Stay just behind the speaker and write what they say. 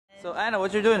So Anna,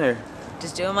 what you doing here?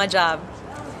 Just doing my job.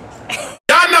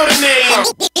 Y'all know the name.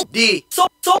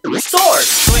 dSource.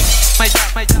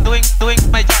 Doing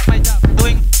my job.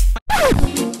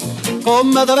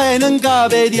 Come da venga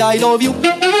vedi I love you.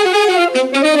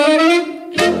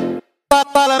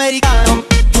 Papà l'americano.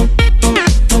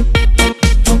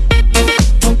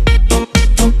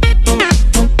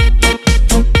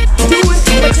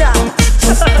 Doing my job.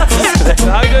 So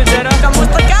how you doing, Jenna?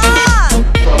 Kamusta ka?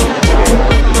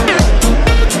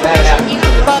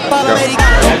 Papà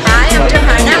l'americano. Hi, I'm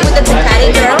Johanna with the Ducati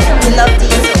Girls and we love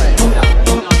dSource.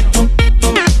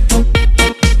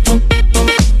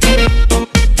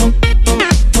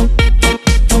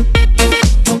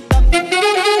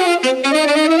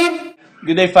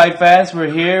 Good day, fight fans.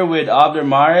 We're here with Abner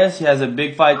Mares. He has a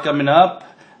big fight coming up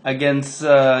against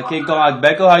King Kong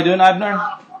Agbeko. How you doing, Abner?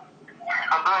 I'm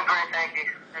doing great, thank you.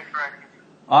 Thanks for asking.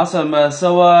 Awesome.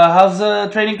 How's the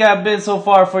training camp been so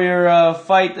far for your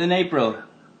fight in April?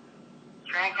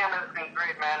 Training camp has been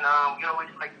great, man. We always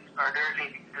like to start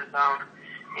early because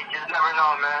you just never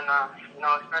know, man.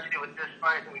 Especially with this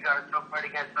fight, we got a tough fight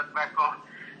against Agbeko,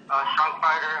 strong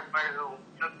fighter, a fighter who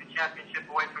took the championship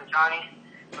away from Johnny.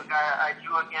 The guy I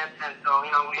drew against, and so we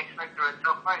expect a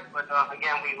tough fight, but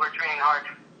again, we're training hard.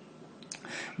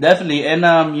 Definitely, and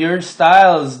your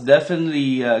styles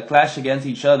definitely clash against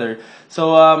each other.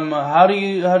 So how do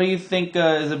you think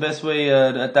is the best way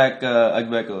to attack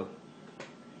Agbeko?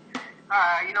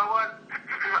 You know what?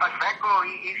 Agbeko,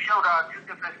 he showed two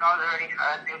different styles already.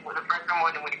 I think the first time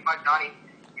when he fought Johnny,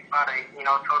 he fought a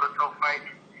toe-to-toe fight,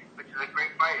 which is a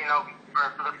great fight,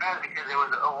 for the fans because it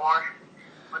was a war.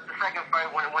 But the second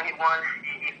fight, when he won,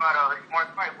 he fought a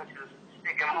smart fight, which is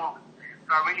stick and move.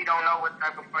 So I really don't know what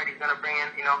type of fight he's going to bring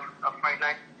in, a fight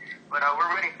night. But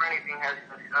we're ready for anything. As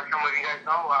some of you guys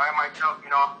know, I myself,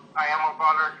 I am a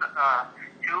brawler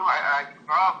too. I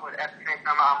brawl, but at the same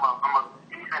time, I'm a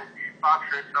decent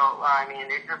boxer. So,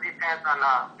 it just depends on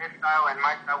this style and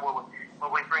my style, what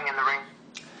we bring in the ring.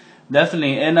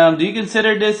 Definitely. And do you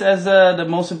consider this as the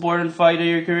most important fight of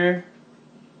your career?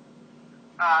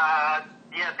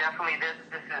 Yeah, definitely. This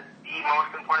is the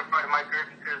most important part of my career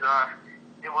because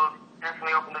it will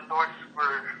definitely open the doors for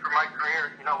my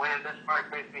career. Winning this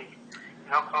fight makes me,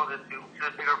 closer to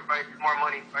bigger fights, more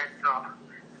money fights. So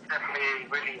it's definitely a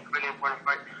really, really important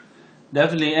fight.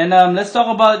 Definitely. And let's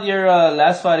talk about your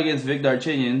last fight against Vic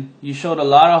Darchinyan. You showed a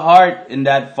lot of heart in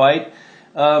that fight.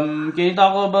 Can you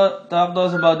talk to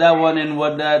us about that one and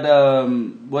what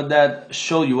that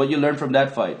showed you, what you learned from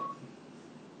that fight?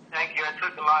 Thank you. I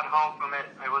took a lot home from it.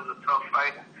 It was a tough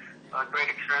fight. A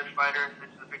great experienced fighter,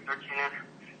 such as Abner Mares.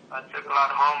 I took a lot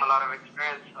home, a lot of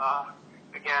experience.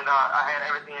 Again, I had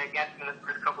everything against me in the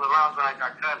first couple of rounds when I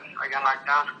got cut. I got knocked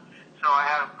down. So I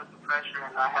had to put the pressure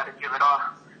and I had to give it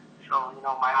all. So,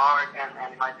 my heart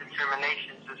and my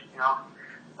determination just,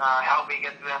 helped me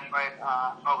get through that fight.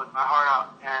 Fought with my heart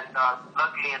out. And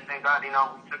luckily, and thank God, we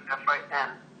took that fight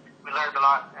and we learned a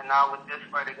lot. And now with this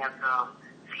fight against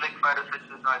slick fighters such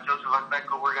as Joseph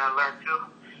Agbeko, we're going to learn too.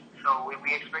 So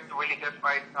we expect a really good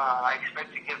fight. I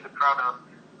expect to give the crowd a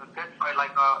good fight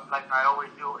like I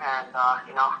always do. And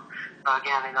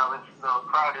again, it's the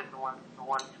crowd is the ones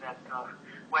that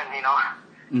win.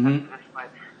 This fight.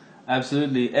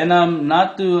 Absolutely. And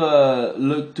not to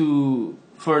look too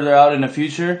further out in the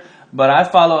future, but I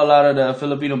follow a lot of the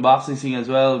Filipino boxing scene as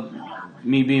well.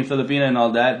 Me being Filipino and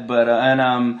all that, but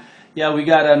yeah, we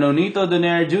got Nonito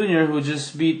Donaire Jr. who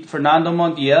just beat Fernando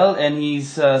Montiel, and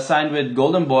he's signed with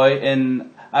Golden Boy.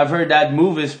 And I've heard that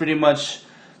move is pretty much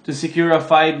to secure a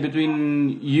fight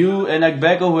between you and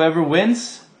Agbeko, whoever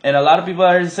wins. And a lot of people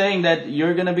are saying that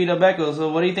you're gonna beat Agbeko. So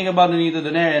what do you think about Nonito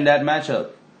Donaire and that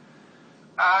matchup?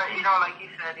 Like you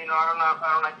said, I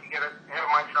don't like to get ahead of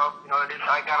myself.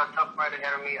 I got a tough fight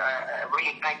ahead of me. I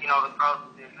really thank the crowd,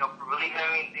 for believing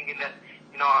in me, thinking that.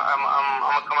 I'm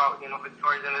gonna come out,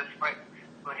 victorious in this fight.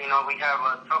 But we have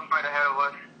a tough fight ahead of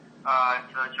us.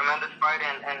 It's a tremendous fight,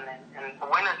 and the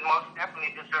winner most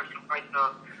definitely deserves to fight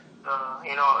a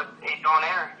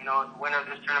Donaire. The winner of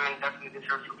this tournament definitely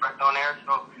deserves to fight Donaire.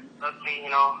 So luckily,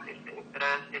 if it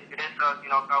is God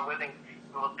willing,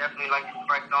 we will definitely like to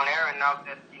fight Donaire. And now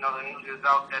that the news is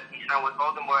out that he signed with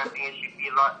Golden Boy, I think it should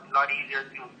be a lot easier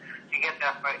to get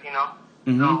that fight.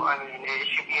 Mm-hmm. So, it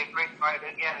should be a great fight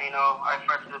again. I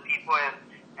fight for the people, and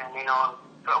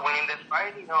winning this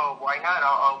fight, why not?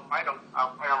 I'll fight them.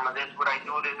 This is what I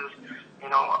do. This is,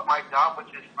 my job,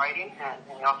 which is fighting, and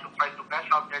to fight the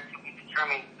best out there, to be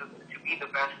determined to be the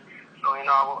best. So,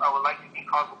 I would like to be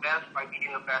called the best by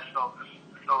beating the best. So,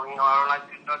 I don't like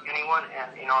to duck anyone,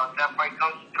 and, if that fight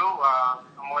comes through,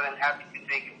 I'm more than happy to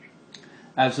take it.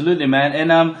 Absolutely, man.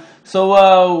 And so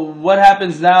what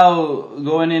happens now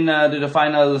going in to the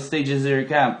final stages of your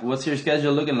camp? What's your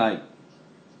schedule looking like?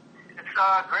 It's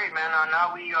great, man.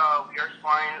 Now we are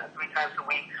sparring 3 times a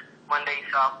week, Mondays,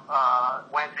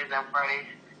 Wednesdays, and Fridays,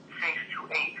 6 to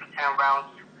 8 to 10 rounds.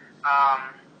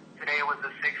 Today was the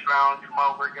 6th round.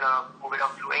 Tomorrow we're gonna move it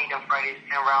up to 8, and Fridays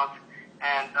 10 rounds.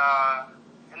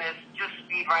 And it's just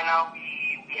speed right now.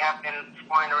 We have been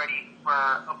sparring already for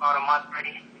about a month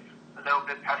already, a little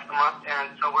bit past a month, and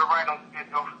so we're right on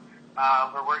schedule.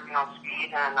 We're working on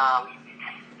speed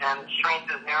and strength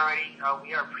is there already.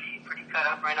 We are pretty cut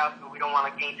up right now, so we don't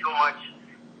want to gain too much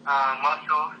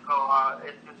muscle. So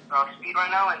it's just speed right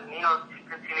now, and to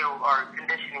continue our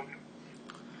conditioning.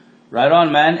 Right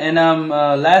on, man. And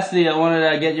lastly, I wanted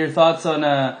to get your thoughts on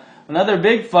another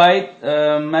big fight,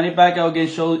 Manny Pacquiao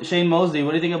against Shane Mosley.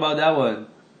 What do you think about that one?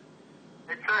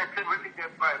 It's a really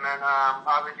good fight, man.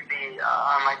 Obviously,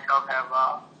 I myself have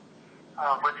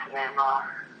what's his name,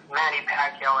 Manny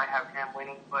Pacquiao. I have him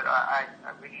winning, but I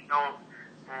really don't.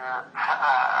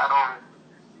 I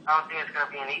don't think it's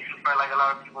gonna be an easy fight like a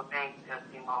lot of people think. That,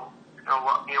 it's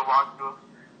gonna be a walkthrough.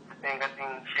 I think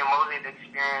Shane Mosley's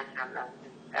experience and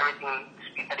everything, the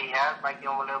speed that he has might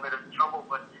give him a little bit of trouble,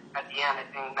 but at the end, I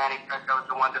think Manny Pacquiao is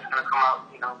the one that's going to come out,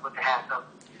 with the hands up.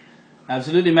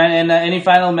 Absolutely, man. And any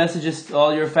final messages to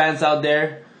all your fans out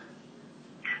there?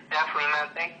 Definitely,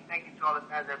 man. Thank you to all the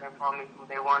fans that have been following me from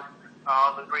day one.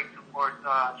 All the great support,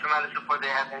 tremendous support they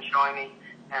have been showing me,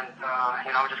 and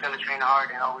I'm just going to train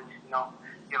hard and always,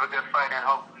 give a good fight, and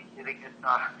hopefully they can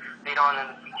later on in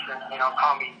the future,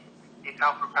 call me a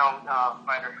pound-for-pound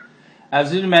fighter.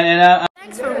 Absolutely, man. And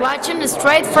Thanks for watching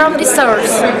straight from dSource.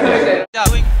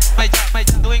 Doing my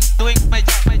job, doing my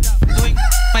job.